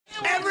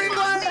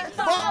Everyone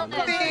help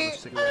me!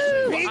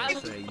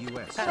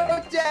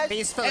 Protest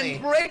peacefully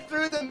and break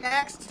through the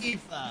Max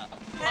Tifa.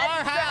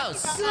 our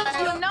house.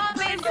 Do not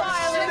be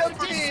violent.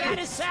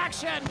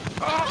 Dissatisfaction.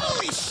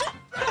 Holy shit!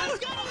 Oh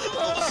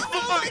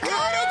my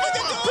God! Open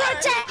the door!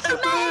 Protect the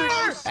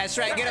mayor! That's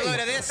right. Get a load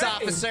of this,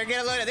 officer.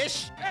 Get a load of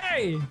this.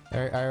 Hey.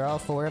 Are all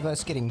four of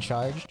us getting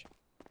charged?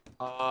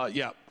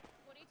 Yeah.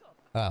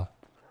 Oh.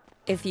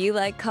 If you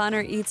like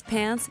Connor Eats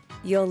Pants,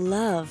 you'll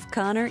love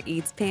Connor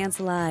Eats Pants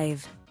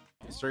Live.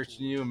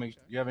 Searching you, make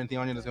you have anything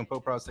on you that's gonna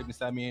poke, stick me,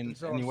 stab me in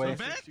any way?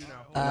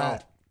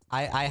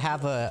 I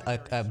have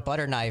a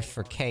butter knife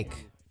for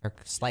cake, for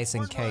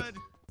slicing cake.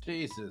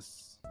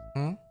 Jesus.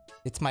 Hmm?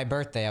 It's my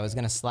birthday. I was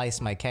gonna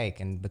slice my cake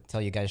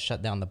until you guys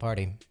shut down the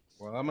party.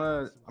 Well, I'm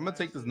gonna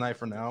take this knife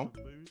for now.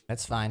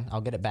 That's fine.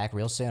 I'll get it back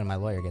real soon when my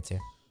lawyer gets here.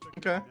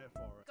 Okay.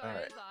 All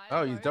right.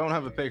 Oh, you don't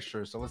have a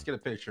picture, so let's get a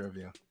picture of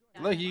you.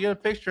 Look, you get a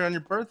picture on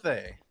your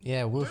birthday.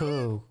 Yeah,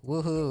 woohoo,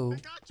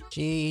 woohoo.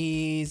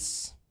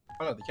 Jeez.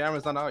 Oh no, the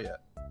camera's not out yet.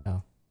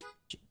 Oh.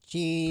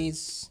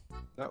 Jeez.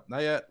 Nope,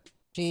 not yet.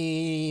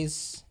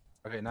 Jeez.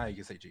 Okay, now you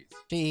can say jeez.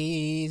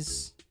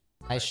 Jeez.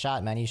 Nice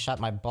shot, man. You shot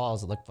my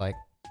balls, it looked like.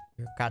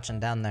 You're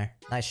crouching down there.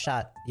 Nice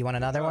shot. You want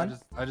another one?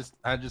 I just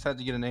had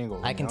to get an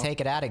angle. I can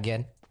take it out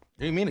again. What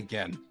do you mean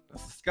again?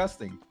 That's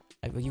disgusting.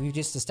 You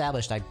just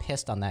established I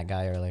pissed on that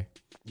guy earlier.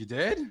 You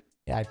did?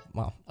 Yeah,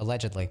 well,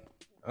 allegedly.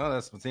 Oh,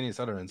 that's spontaneous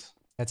utterance.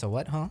 That's a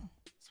what, huh?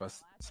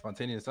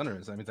 Spontaneous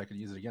utterance. That means I could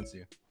use it against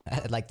you.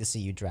 I'd like to see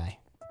you dry.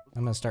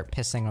 I'm gonna start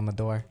pissing on the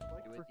door.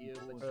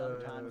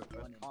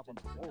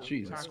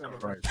 Jesus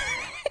Christ.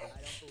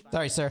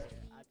 Sorry, sir.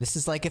 This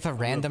is like if a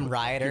random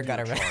rioter got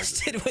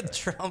arrested with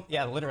Trump.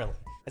 Yeah, literally.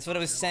 That's what I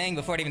was saying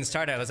before it even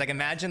started. I was like,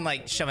 imagine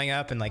like showing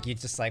up and like you're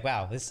just like,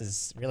 wow, this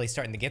is really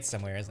starting to get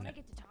somewhere, isn't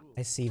it?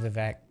 I see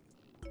Vivek.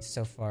 He's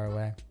so far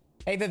away.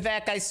 Hey,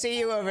 Vivek, I see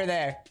you over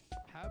there.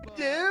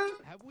 Dude.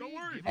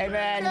 Hey,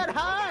 man.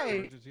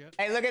 Hi.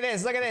 Hey, look at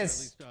this. Look at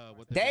this.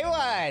 Day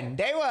one.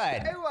 Day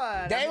one. Day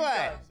one. Day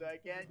one. So I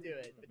can't do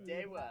it, but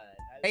day one.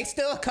 They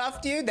still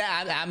cuffed you?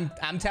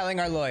 I'm telling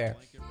our lawyer.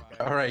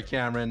 All right,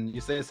 Cameron,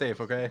 you stay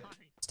safe, okay?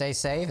 Stay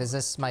safe. Is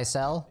this my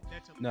cell?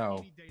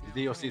 No,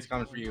 the DOC's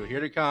coming for you. Here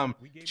to come.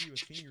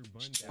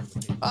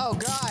 Oh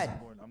God!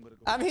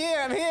 I'm here.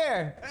 I'm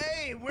here.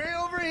 Hey, we're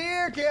over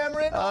here,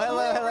 Cameron. Oh,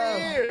 hello,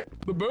 hello.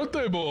 The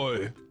birthday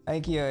boy.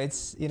 Thank you.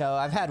 It's, you know,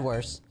 I've had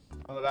worse.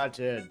 I'm about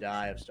to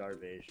die of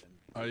starvation.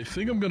 I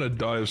think I'm gonna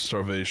die of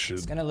starvation.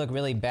 It's gonna look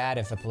really bad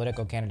if a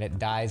political candidate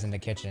dies in the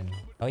kitchen.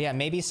 Oh yeah,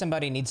 maybe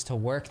somebody needs to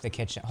work the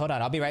kitchen. Hold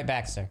on, I'll be right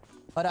back, sir.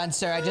 Hold on,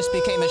 sir. I just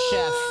became a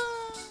chef.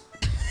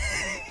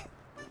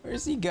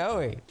 Where's he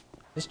going?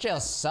 This jail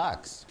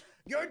sucks.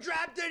 You're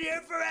trapped in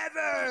here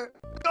forever.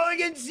 Going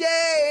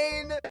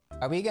insane.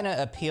 Are we gonna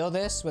appeal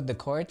this with the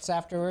courts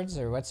afterwards,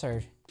 or what's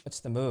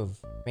the move?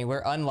 I mean,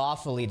 we're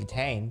unlawfully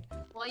detained.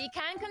 Well, you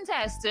can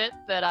contest it,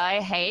 but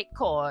I hate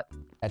court.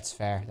 That's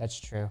fair. That's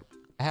true.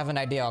 I have an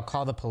idea. I'll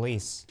call the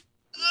police.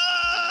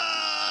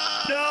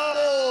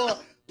 No!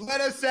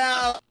 Let us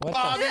out. What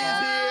Bobby's the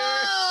fuck?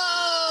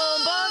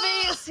 Oh,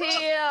 Bobby's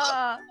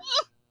here.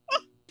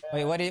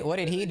 Wait, what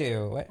did he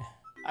do? What?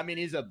 I mean,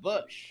 he's a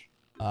Bush.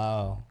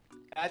 Oh.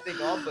 I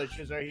think all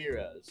Bushes are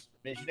heroes.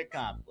 Mission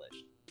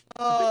accomplished.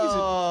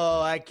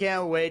 Oh, I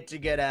can't wait to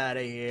get out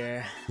of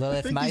here. Well,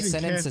 if my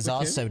sentence is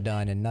also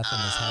done and nothing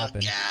has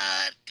happened.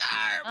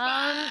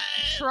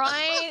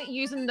 Try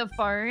using the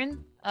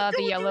phone,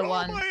 the yellow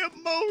one. All my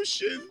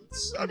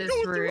emotions. I'm This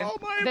going through room. all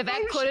my Vivek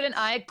emotions. couldn't,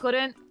 I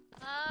couldn't.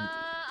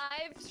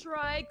 I've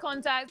tried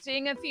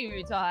contacting a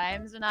few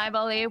times, and I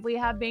believe we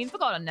have been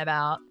forgotten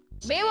about.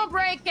 We will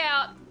break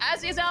out,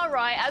 as is our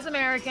right as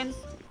Americans.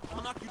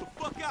 I'll knock you the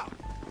fuck out.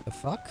 The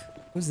fuck?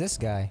 Who's this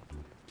guy?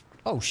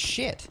 Oh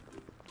shit.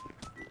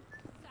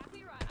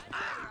 Exactly right. I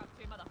know what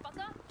you're up to,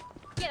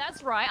 motherfucker. Yeah,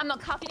 that's right. I'm not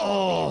cuffing you.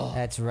 Oh.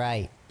 That's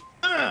right.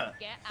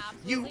 Get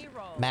absolutely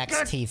rolled. Max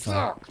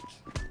Tifa.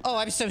 Oh,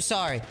 I'm so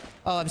sorry.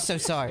 Oh, I'm so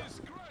sorry.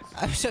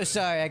 I'm so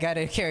sorry. I got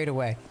it carried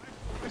away.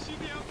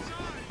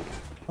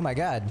 Oh my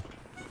god.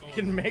 You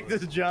can make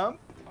this jump?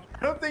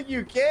 I don't think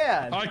you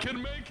can. I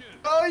can make it.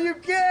 Oh, you I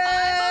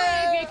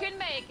can! believe you can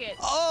make it.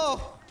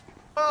 Oh!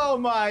 Oh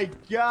my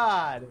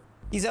god.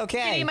 He's Can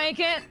okay. you make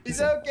it?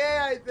 He's okay,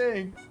 I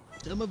think.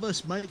 Some of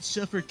us might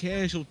suffer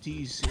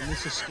casualties in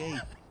this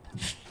escape.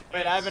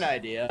 Wait, I have an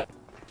idea.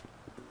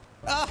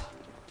 Oh!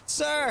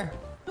 Sir!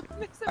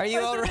 Are you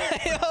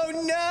alright? Oh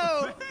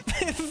no!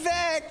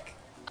 Vivek!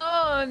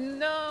 Oh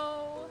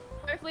no.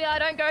 Hopefully I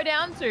don't go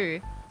down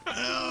too.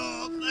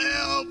 Help!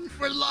 Help!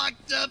 We're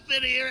locked up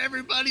in here.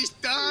 Everybody's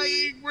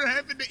dying. We're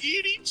having to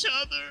eat each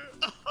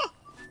other.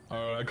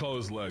 All right, I call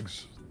his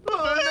legs.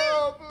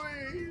 Oh no,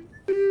 please.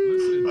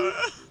 Listen,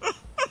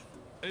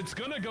 it's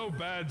gonna go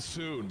bad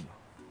soon.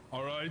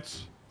 All right.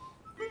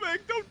 Vivek,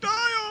 don't die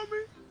on me.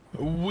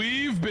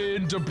 We've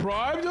been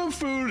deprived of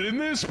food in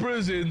this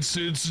prison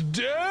since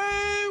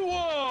day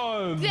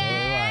one.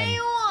 Day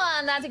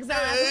one. That's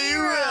exactly Hey,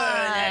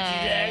 right. That's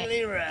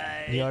exactly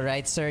right. You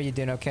alright, sir? You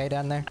doing okay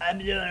down there? I'm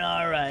doing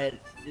alright.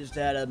 Just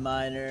had a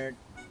minor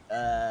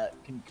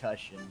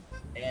concussion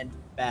and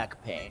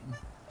back pain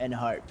and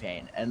heart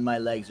pain, and my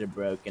legs are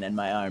broken and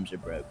my arms are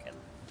broken.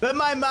 But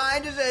my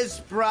mind is as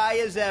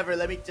spry as ever,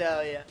 let me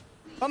tell you.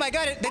 Oh my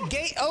god, the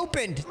gate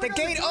opened! The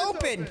gate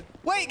opened!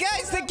 Wait,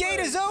 guys, the gate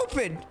is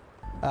open!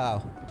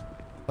 Oh.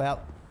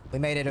 Well, we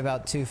made it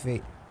about 2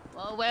 feet.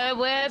 Well,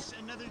 we're a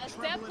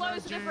step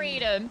closer to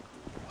freedom.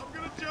 I'm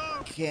gonna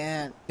jump.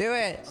 Can't. Do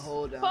it!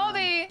 Hold on.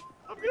 Bobby!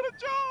 I'm gonna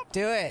jump.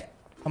 Do it!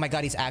 Oh my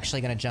god, he's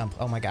actually gonna jump.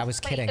 Oh my god, I was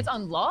kidding. Wait, it's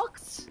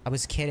unlocked? I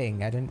was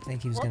kidding. I didn't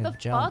think he was gonna What the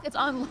jump. fuck? It's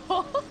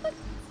unlocked?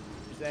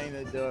 You're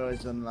saying the door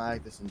was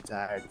unlocked this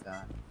entire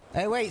time.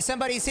 Hey, wait,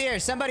 somebody's here!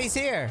 Somebody's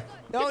here!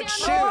 Don't Get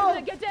shoot!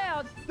 down, get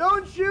down!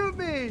 Don't shoot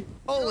me!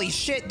 Holy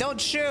shit, don't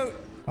shoot!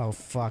 Oh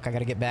fuck, I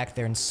gotta get back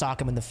there and sock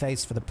him in the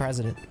face for the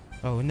president.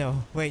 Oh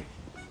no, wait.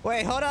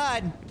 Wait, hold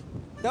on!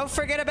 Don't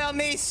forget about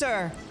me,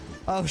 sir!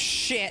 Oh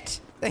shit!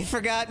 They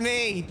forgot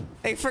me!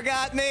 They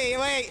forgot me!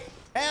 Wait!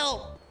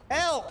 Help!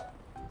 Help!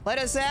 Let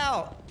us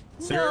out!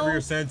 Serve your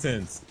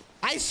sentence.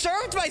 I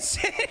served my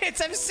sentence!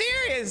 I'm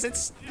serious!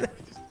 It's...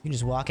 You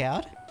just walk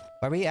out?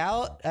 Are we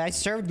out? I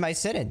served my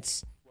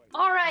sentence.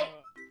 All right,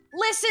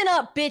 listen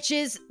up,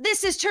 bitches.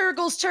 This is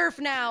Turgle's turf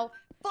now.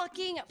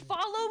 Fucking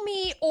follow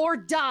me or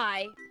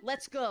die.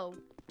 Let's go.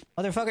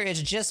 Motherfucker,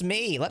 it's just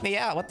me. Let me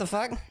out. What the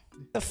fuck?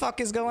 The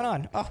fuck is going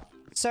on? Oh,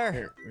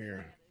 sir.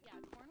 Here.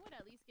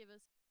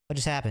 What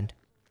just happened?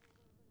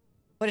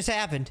 What just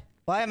happened?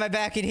 Why am I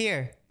back in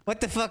here?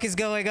 What the fuck is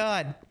going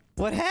on?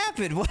 What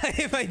happened? Why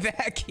am I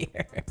back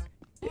here?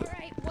 All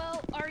right,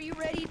 well, are you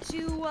ready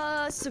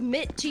to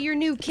submit to your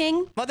new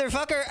king?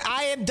 Motherfucker,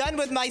 I am done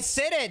with my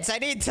sentence. I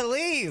need to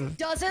leave.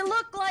 Doesn't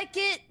look like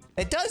it.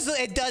 It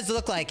does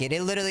look like it.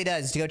 It literally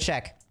does. Go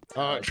check.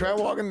 Try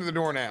walking to the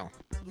door now.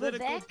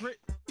 Vivek?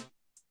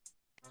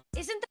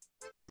 Isn't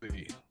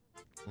Really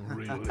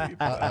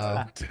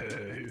Uh-oh.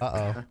 taste.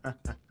 Uh-oh.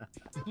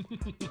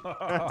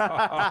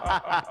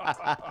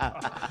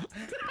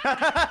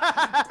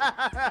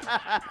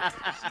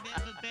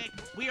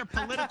 We are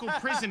political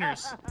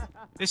prisoners.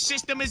 The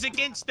system is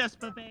against us,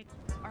 Vivek.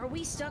 Are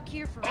we stuck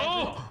here forever?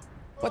 Oh!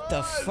 What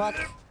the fuck?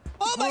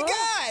 Oh my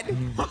god!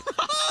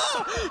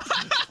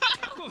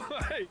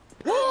 Hey,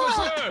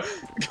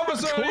 Officer!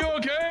 Officer, are you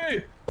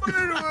okay?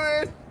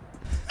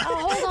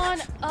 Hold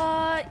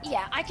on.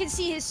 Yeah, I can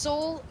see his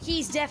soul.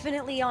 He's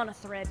definitely on a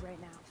thread right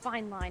now.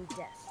 Fine line of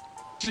death.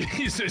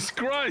 Jesus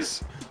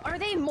Christ! Are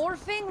they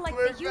morphing like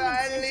We're the human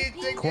finally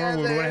centipede? Cornwood,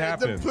 what together.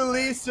 happened? The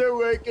police are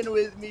working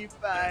with me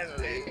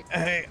finally.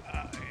 Hey,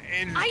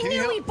 Andrew, I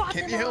knew he bought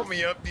can them you help off.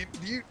 me up? Do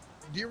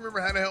you remember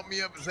how to help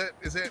me up?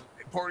 Is that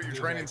part of your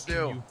training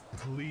still? Can you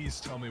please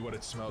tell me what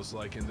it smells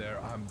like in there?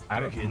 I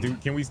don't.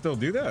 Can we still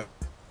do that?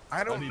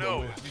 I don't need to know.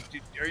 live.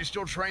 Are you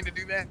still trained to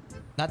do that?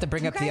 Not to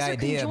bring You up the guys are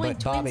idea, conjoined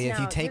but Bobby, twins if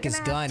you now. take You're his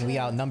gonna have gun, we to-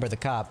 outnumber the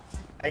cop.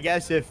 I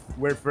guess if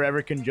we're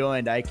forever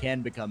conjoined, I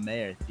can become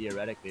mayor,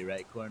 theoretically,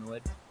 right,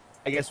 Cornwood?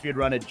 I guess we'd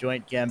run a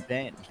joint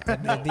campaign.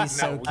 That'd be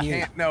so we cute.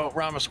 can't. No,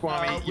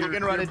 Ramaswamy. We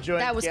can run a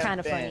joint That was campaign. kind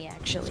of funny,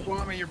 actually.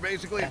 Swami, you're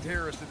basically a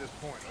terrorist at this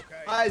point, okay?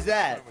 Why is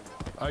that?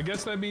 I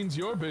guess that means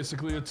you're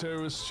basically a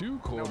terrorist too,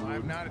 No, Cornwood.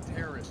 I'm not a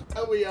terrorist.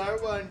 Oh, we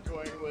are one,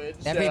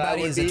 Cornwood. So Everybody I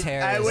would is a be-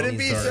 terrorist I wouldn't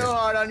these be days. so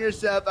hard on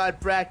yourself.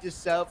 I'd practice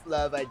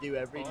self-love. I do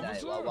every night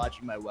Officer. while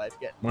watching my wife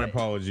get My raped.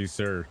 apologies,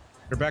 sir.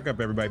 Or back up,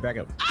 everybody. Back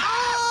up.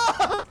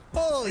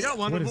 Holy, I got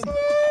one What of is- them.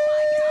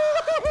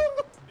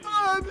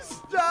 I'm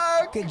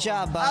stuck. good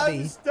job, I'm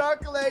Bobby.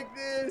 stuck like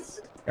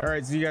this. All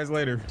right, see you guys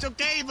later. It's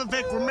okay,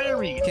 Vivek. We're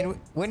married.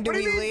 When do What do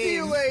we you mean see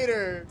you leave?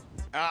 later?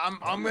 I'm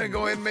gonna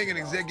go ahead and make an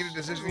executive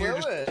decision here.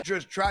 Will it?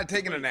 Just try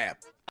taking a nap.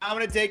 I'm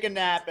gonna take a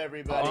nap,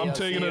 everybody. I'm I'll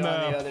see taking you a on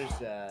nap. the other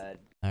side.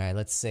 All right,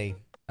 let's see.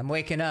 I'm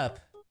waking up.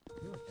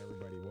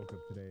 Everybody woke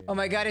up today. Oh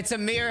my god, it's a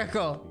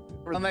miracle.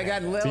 Oh my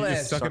god, So you Lilith.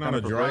 just sucking on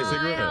a dry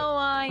cigarette? How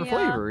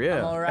are ya?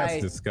 I'm all That's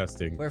right.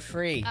 disgusting. We're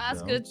free.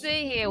 That's good to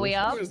hear. We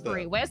are Who is that?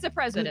 free. Where's the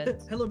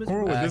president? Hello, Mr.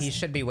 Cornwood, He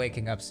should be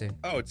waking up soon.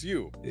 Oh, it's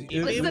you. This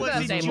is It the wasn't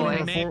birthday you,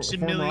 boy.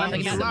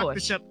 Maximilian. You officer. locked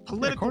us up.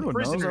 Political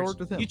prisoners.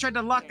 You tried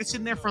to lock us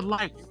in there for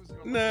life.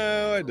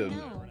 No, I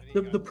didn't.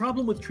 The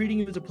problem with treating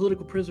you as a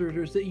political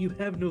prisoner is that you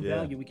have no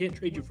value. We can't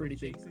trade you for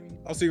anything.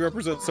 Also, you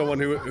represent someone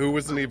who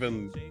isn't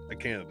even a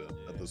candidate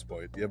at this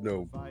point. You have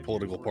no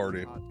political party.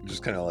 You're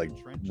just kind of like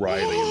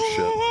rioting and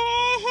shit.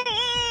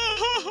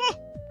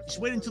 Just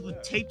wait until the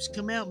tapes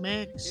come out,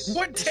 Max.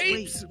 What Just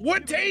tapes? wait.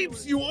 What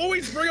tapes? You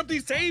always bring up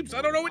these tapes.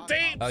 I don't know what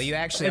tapes. Oh, you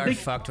actually I are think-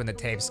 fucked when the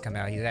tapes come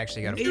out. You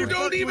actually got to. You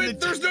don't even.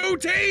 There's no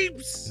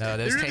tapes. No,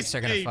 those There tapes is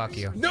are gonna tapes. fuck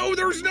you. No,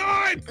 there's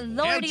not.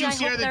 How'd you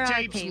share the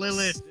tapes,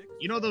 Lilith?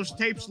 You know those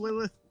tapes,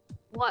 Lilith?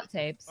 What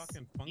tapes?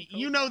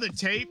 You know the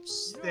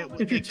tapes that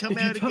If you- come if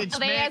you out talk- against Are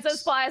they as Max?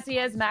 spicy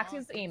as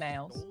Max's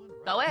emails?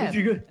 Go If ahead.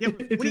 you're, Yeah, if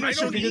what are you're, you I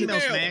showing don't the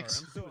emails, email.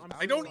 Max?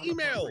 I don't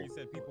email.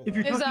 if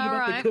you're Is talking that about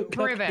alright? the cock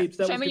Prove tapes, it.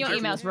 that Show was me your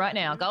confusing. emails right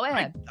now. Go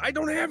ahead. I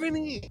don't have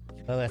any.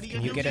 Lilith,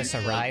 can you get us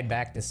a ride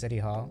back to City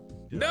Hall?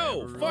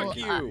 No, fuck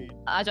you.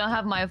 I don't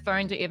have my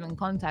phone to even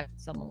contact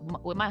someone.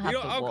 We might have You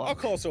know, to I'll walk.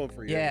 call someone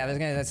for you. Yeah, I was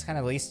gonna. That's kind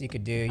of the least you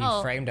could do. You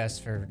Oh. framed us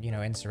for,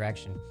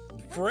 insurrection.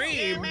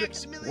 framed.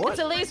 It's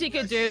the least you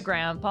could do,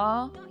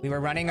 Grandpa. We were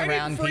running I didn't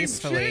around frame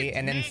peacefully, shit.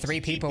 and then 3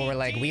 people were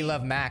like, "We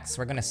love Max.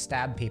 We're gonna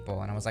stab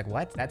people." And I was like,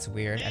 "What? That's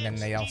weird." And then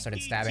they all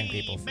started stabbing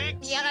people for you.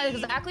 Yeah, that's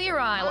exactly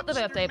right. What the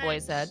birthday boy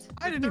said.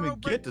 I didn't even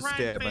get to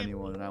stab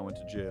anyone, and I went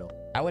to jail.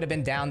 I would have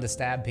been down to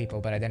stab people,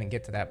 but I didn't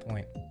get to that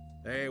point.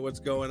 Hey, what's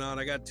going on?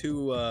 I got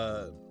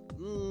 2,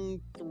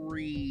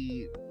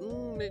 3,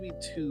 maybe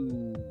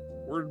 2.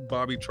 Where'd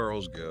Bobby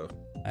Charles go?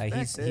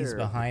 He's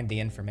behind the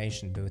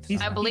information booth.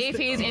 I believe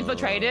he's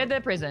infiltrated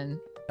the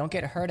prison. Don't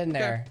get hurt in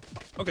there.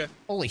 Okay.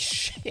 Holy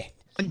shit.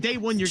 On day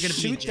 1, you're gonna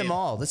shoot them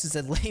all. This is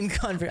a lame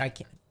convert. I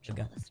can't. Should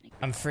go.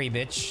 I'm free,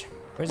 bitch.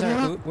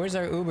 Where's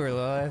our Uber,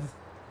 Lilith?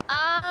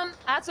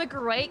 That's a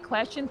great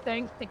question.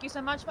 Thank you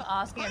so much for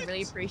asking. I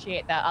really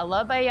appreciate that. I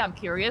love a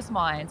curious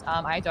mind.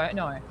 I don't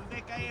know.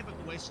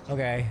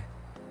 Okay.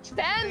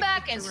 Stand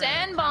back and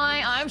stand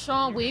by. I'm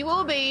sure we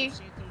will be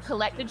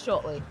collected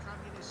shortly.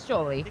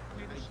 Surely.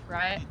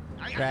 Right?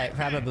 Right,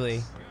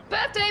 probably.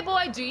 Birthday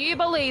boy, do you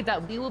believe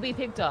that we will be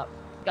picked up?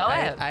 Go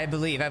ahead. I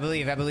believe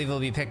we'll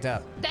be picked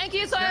up. Thank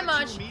you so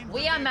much.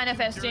 We are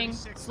manifesting,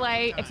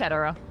 slay,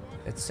 etc.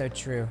 It's so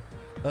true.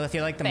 Well, if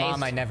you're like the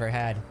mom I never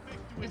had.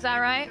 Is that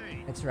right?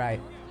 That's right.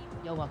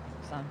 You're welcome,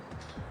 son.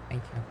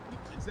 Thank you.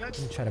 I'm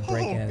gonna try to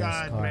break into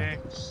this car.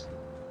 Max.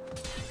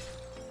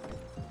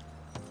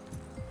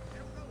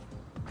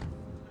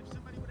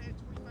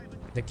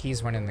 The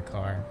keys weren't in the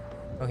car.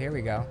 Oh, here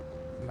we go.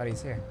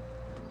 Somebody's here.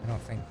 I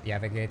don't think. Yeah,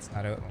 the gate's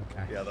not open.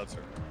 Okay. Yeah, that's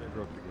her. They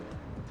broke the gate.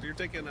 So you're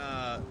taking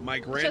my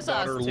Just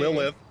granddaughter us two.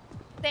 Lilith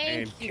Thank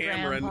and you,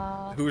 Cameron,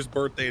 Grandpa. whose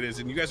birthday it is,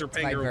 and you guys are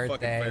paying my her a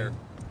fucking birthday. fare.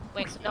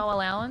 Wait, so no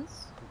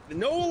allowance?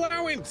 No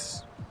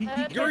allowance.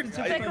 But Grandma, You're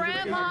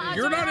I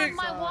don't not have in-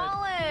 my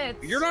wallet.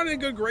 You're not in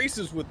good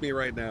graces with me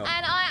right now.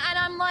 And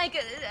I'm like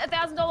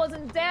 $1,000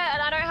 in debt,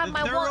 and I don't have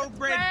my wallet. Thoroughbred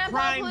Grandpa,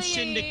 crime please.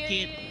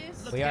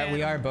 syndicate.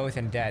 We are both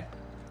in debt.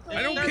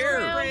 I don't Please, care.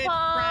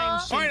 Grandpa.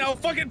 Fine, I'll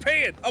fucking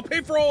pay it. I'll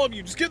pay for all of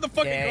you. Just get the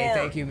fucking Yay, car.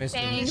 thank you, Mr.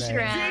 Thanks,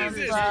 Rivera.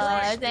 Jesus Grandpa.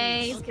 Christ.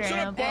 Thanks, Shut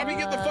Grandpa. up, Bobby.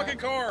 Get the fucking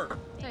car.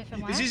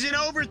 This isn't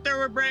over,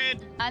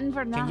 Thoroughbred.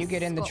 Can you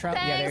get in the trunk?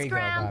 Yeah, there you go,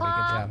 Bobby. Good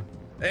job.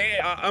 Hey,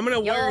 I'm gonna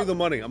wire you the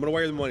money. I'm gonna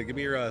wire you the money. Give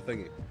me your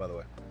thingy, by the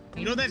way.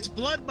 You know that's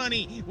blood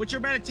money. What you're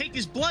about to take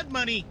is blood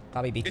money.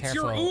 Bobby, be It's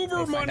careful. your Uber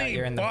They find out money,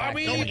 you're in the back,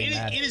 Bobby. they're No, gonna be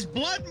mad. it is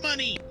blood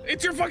money.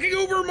 It's your fucking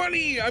Uber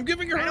money. I'm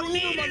giving her I her don't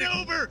Uber need money. an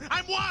Uber.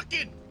 I'm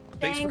walking.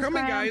 Thanks for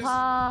coming,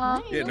 Grandpa.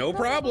 guys. Yeah, no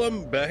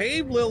problem.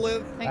 Behave,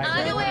 Lilith.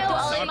 I will.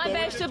 I'll Stop eat my going-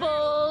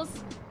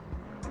 vegetables.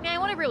 Man,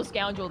 what a real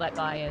scoundrel that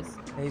guy is.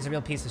 He's a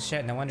real piece of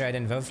shit. No wonder I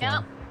didn't vote for Yeah.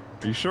 him.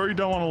 Are you sure you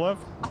don't want to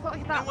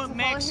live? I want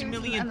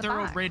Maximilian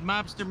Thoroughbred,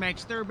 Mobster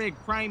Max, Thoroughbred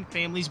crime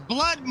families,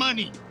 blood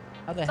money.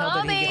 How the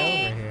hell did he get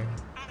over here?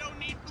 I don't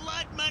need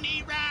blood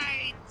money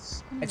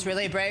rights. It's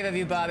really brave of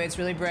you, Bobby. It's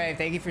really brave.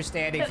 Thank you for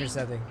standing for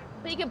something.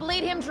 But you can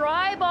bleed him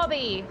dry,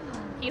 Bobby.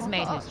 He's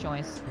made his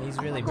choice. He's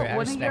really brave. I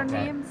respect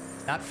that.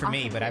 Not for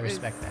me, but I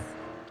respect that.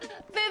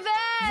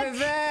 Vivek!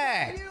 Vivek!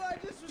 I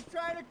just was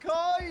trying to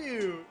call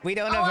you. We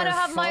don't I have want to our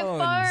have my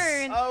phones.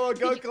 phone. Oh, well,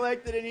 go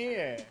collect it in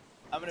here.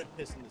 I'm gonna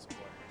piss in this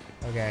corner.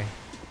 Okay.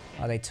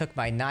 Oh, they took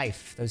my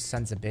knife. Those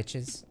sons of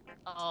bitches.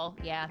 Oh,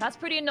 yeah, that's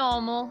pretty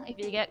normal. If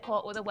you get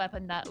caught with a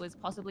weapon that was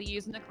possibly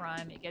used in a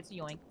crime, it gets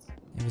yoinked.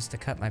 It was to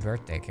cut my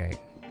birthday cake.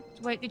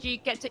 Wait, did you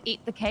get to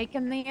eat the cake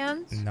in the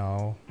end?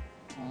 No.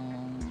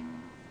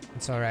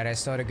 It's alright. I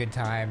still had a good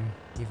time,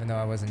 even though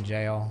I was in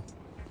jail.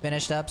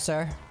 Finished up,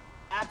 sir?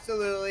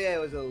 Absolutely, it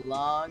was a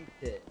long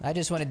pit. I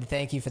just wanted to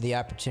thank you for the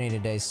opportunity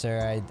today,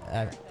 sir.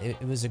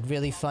 It was a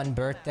really fun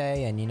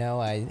birthday, and you know,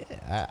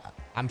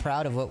 I'm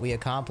proud of what we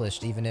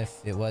accomplished, even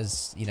if it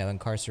was, you know,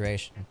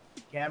 incarceration.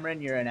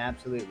 Cameron, you're an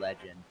absolute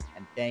legend,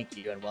 and thank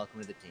you, and welcome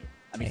to the team.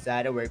 I'm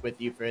excited to work with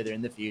you further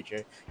in the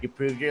future. You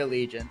proved your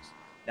allegiance,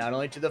 not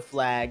only to the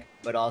flag,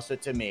 but also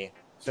to me.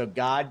 So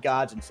God,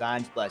 gods, and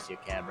signs bless you,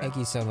 Cameron. Thank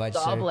you so much,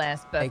 God sir.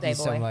 bless, birthday Thank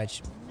you so boy.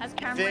 much. Has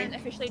Cameron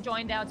officially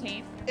joined our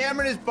team?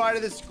 Cameron is part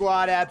of the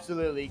squad,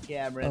 absolutely,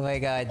 Cameron. Oh my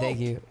God, thank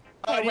you.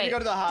 Oh, I need to wait. go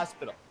to the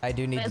hospital. I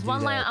do need There's to do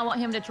one line that. I want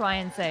him to try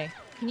and say.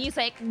 Can you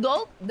say,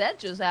 go? That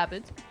just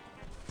happened.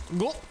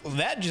 Well,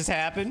 that just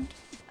happened.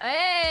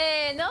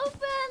 Hey, no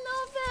bad,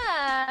 no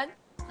bad.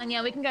 And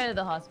yeah, we can go to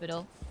the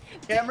hospital.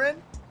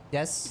 Cameron?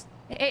 Yes?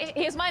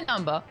 Here's my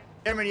number.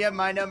 Cameron, you have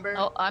my number?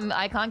 Oh,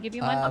 I can't give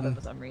you my number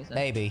for some reason.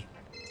 Maybe.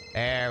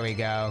 There we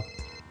go.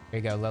 Here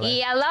you go, Lily.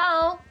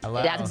 Hello.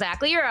 Hello. That's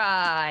exactly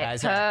right.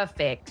 That's right.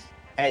 Perfect.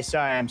 Hey,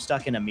 sorry, I'm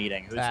stuck in a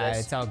meeting. Who's this?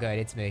 It's all good.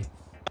 It's me.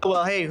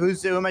 Well, hey, who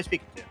am I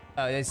speaking to?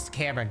 Oh, it's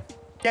Cameron.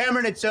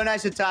 Cameron, it's so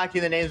nice to talk to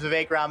you. The name's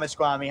Vivek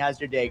Ramaswamy. How's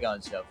your day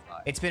going so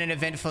far? It's been an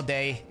eventful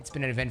day. It's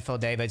been an eventful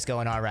day, but it's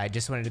going all right.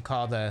 Just wanted to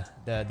call the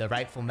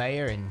rightful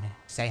mayor and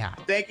say hi.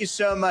 Thank you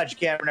so much,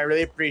 Cameron. I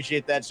really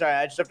appreciate that. Sorry,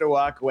 I just have to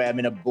walk away. I'm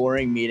in a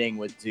boring meeting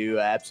with two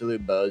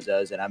absolute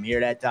bozos, and I'm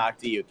here to talk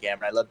to you,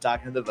 Cameron. I love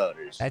talking to the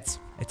voters. That's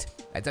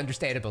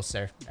understandable,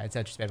 sir. That's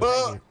understandable.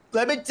 Well, Thank you.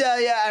 let me tell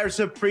you, I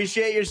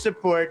appreciate your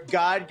support.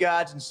 God,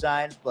 gods, and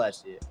signs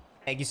bless you.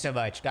 Thank you so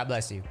much. God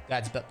bless you.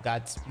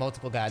 God's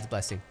multiple gods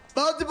bless you.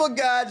 Multiple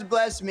gods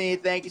bless me.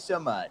 Thank you so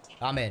much.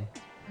 Amen.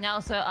 Now,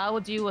 sir, I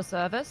will do you a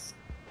service.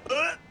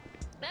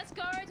 Let's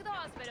go to the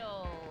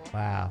hospital.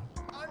 Wow.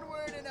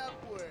 Onward and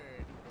upward.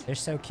 They're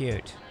so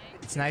cute.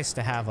 It's nice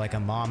to have like a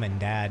mom and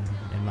dad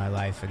in my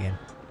life again.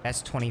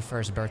 Best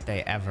 21st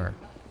birthday ever.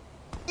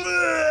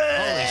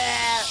 Holy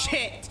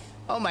shit!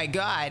 Oh my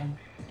god.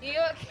 You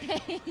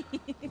okay?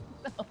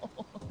 No.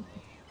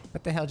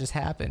 What the hell just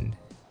happened?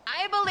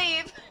 I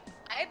believe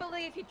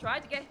he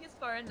tried to get his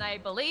phone. I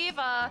believe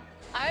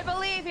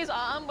his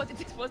arm was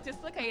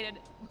dislocated.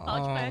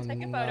 I'll try to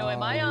take a photo in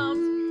my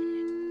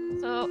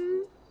arms. So.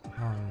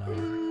 Oh no.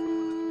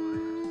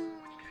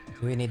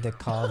 Do we need to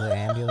call the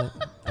ambulance?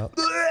 Oh.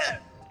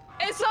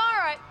 It's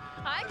alright.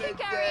 I can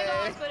carry him to the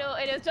hospital.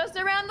 It is just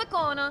around the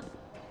corner.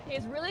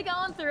 He's really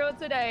going through it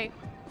today.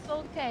 It's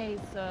okay,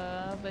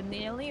 sir. We're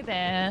nearly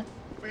there.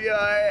 We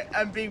are.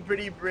 I'm being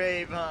pretty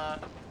brave, huh?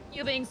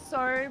 You're being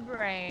so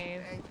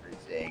brave. Thanks for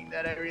saying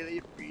that. I really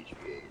appreciate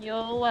it.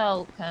 You're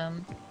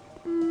welcome.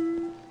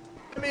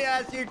 Let me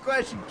ask you a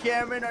question,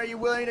 Cameron. Are you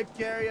willing to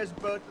carry us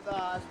both to the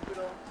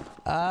hospital?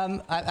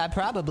 I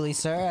probably,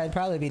 sir. I'd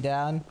probably be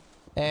down.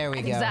 There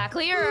we go.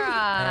 Exactly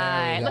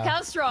right. There we Look go.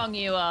 how strong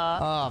you are.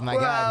 Oh my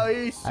wow, god.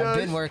 He's so I've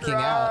been working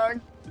strong. out.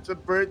 It's a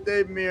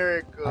birthday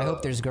miracle. I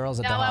hope there's girls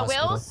at Now the I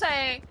hospital. will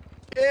say,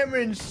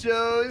 Cameron's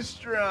so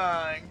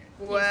strong.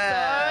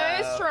 Wow.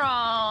 so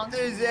strong. If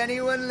there's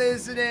anyone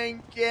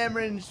listening,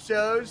 Cameron's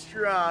so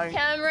strong.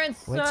 Cameron's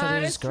so Wait till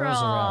there's strong.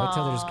 girls around. Wait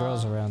till there's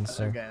girls around,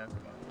 sir. Okay.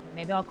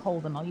 Maybe I'll call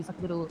them. I'll use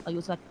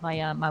like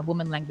my my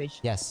woman language.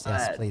 Yes,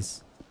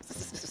 please.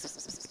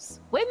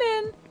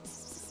 Women.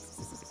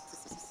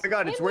 Oh my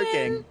god, it's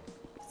working.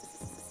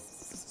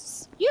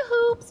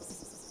 Yoo-hoo.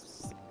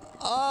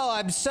 Oh,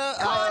 I'm so.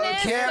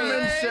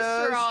 Cameron's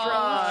so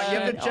strong. You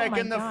have to check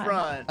in the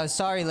front. Oh,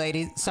 sorry,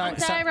 ladies. Sorry,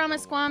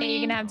 Ramaswamy.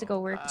 You're gonna have to go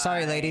work.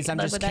 sorry, ladies. I'm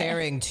Look just with that.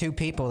 carrying 2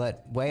 people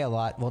that weigh a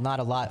lot. Well, not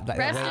a lot, but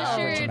Rest weigh a large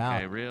assured. amount.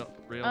 Okay, real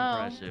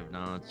Oh. impressive.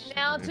 No, it's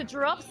Now to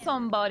drop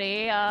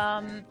somebody.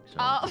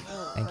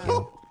 Thank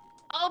you.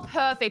 Oh,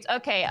 perfect.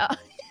 Okay.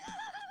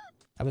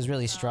 I was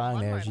really strong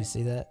there. Did you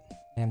see that?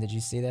 Ma'am, did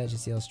you see that? Did you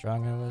see how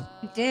strong I was?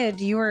 You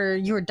did. You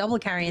were double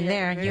carrying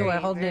there. You were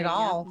holding it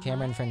all.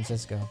 Cameron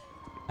Francisco.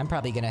 I'm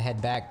probably gonna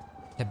head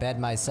back to bed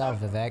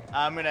myself, Vivek.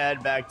 I'm gonna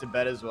head back to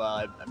bed as well.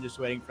 I'm just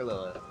waiting for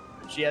Lilith.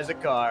 She has a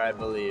car, I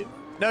believe.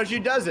 No, she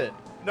doesn't.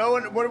 No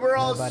one. We're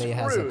all Nobody screwed.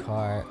 has a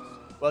car.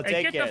 Well, Hey,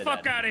 take get care the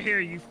fuck then. out of here,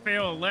 you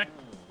fail elect.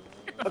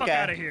 Get the fuck Okay.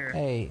 out of here.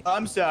 Hey.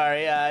 I'm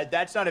sorry.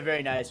 That's not a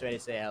very nice way to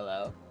say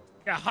hello.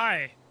 Yeah,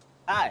 hi.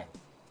 Hi.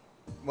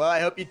 Well, I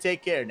hope you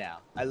take care now.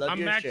 I love I'm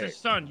your Max's shirt.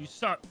 son. You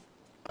suck.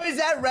 Oh, is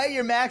that right?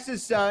 You're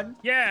Max's son?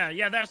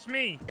 Yeah, that's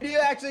me. Can you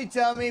actually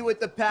tell me with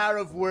the power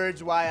of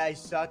words why I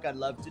suck? I'd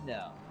love to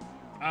know.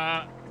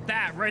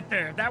 That right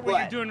there. That what What?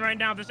 you're doing right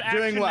now, this Doing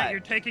action what? that you're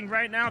taking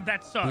right now,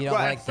 that sucks. You don't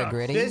That like the sucks.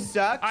 gritty? This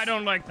sucks? I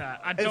don't like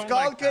that. I It's don't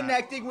called like that.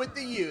 connecting with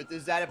the youth.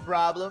 Is that a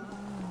problem?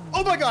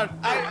 Oh my god!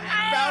 I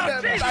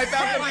found Jesus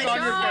something on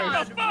your Christ, face.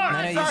 what the fuck?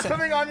 No, no, you Saw said-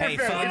 something on your hey,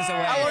 face. phones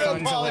away, I want to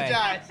phones away.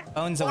 apologize.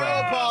 Phones I want to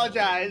away.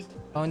 apologize.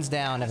 Phones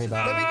down,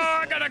 everybody.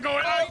 I gotta go.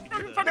 I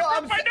fucking broke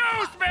my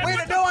nose, man. Wait,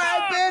 What no, the I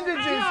have fuck?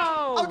 bandages.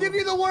 No. I'll give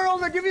you the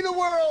world. I'll give you the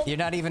world. You're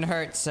not even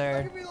hurt,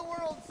 sir. Give me the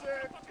world,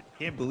 sir.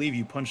 Can't believe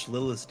you punched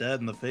Lilith's dad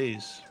in the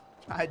face.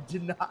 I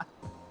did not.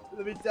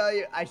 Let me tell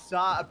you, I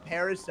saw a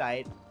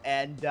parasite,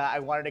 and I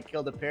wanted to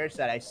kill the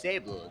parasite. I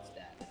saved Lilith's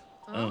dad.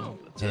 Oh,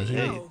 that's Yeah,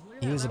 hey,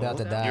 he was about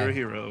to die. you're a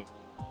hero.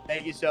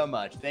 Thank you so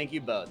much. Thank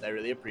you both. I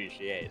really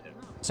appreciate it.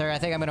 Sir, I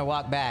think I'm gonna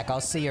walk back. I'll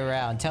see you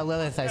around. Tell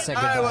Lilith I said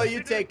All goodbye. right, well,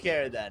 you take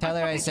care then. Tell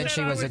her I said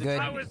she was a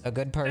I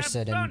good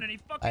person, son, and he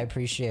fucking I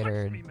appreciate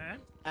her. me, man.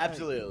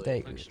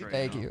 Absolutely.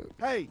 Thank you.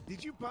 Hey,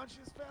 did you punch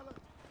this fella?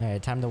 All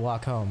right, time to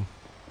walk home.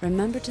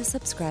 Remember to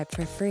subscribe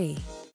for free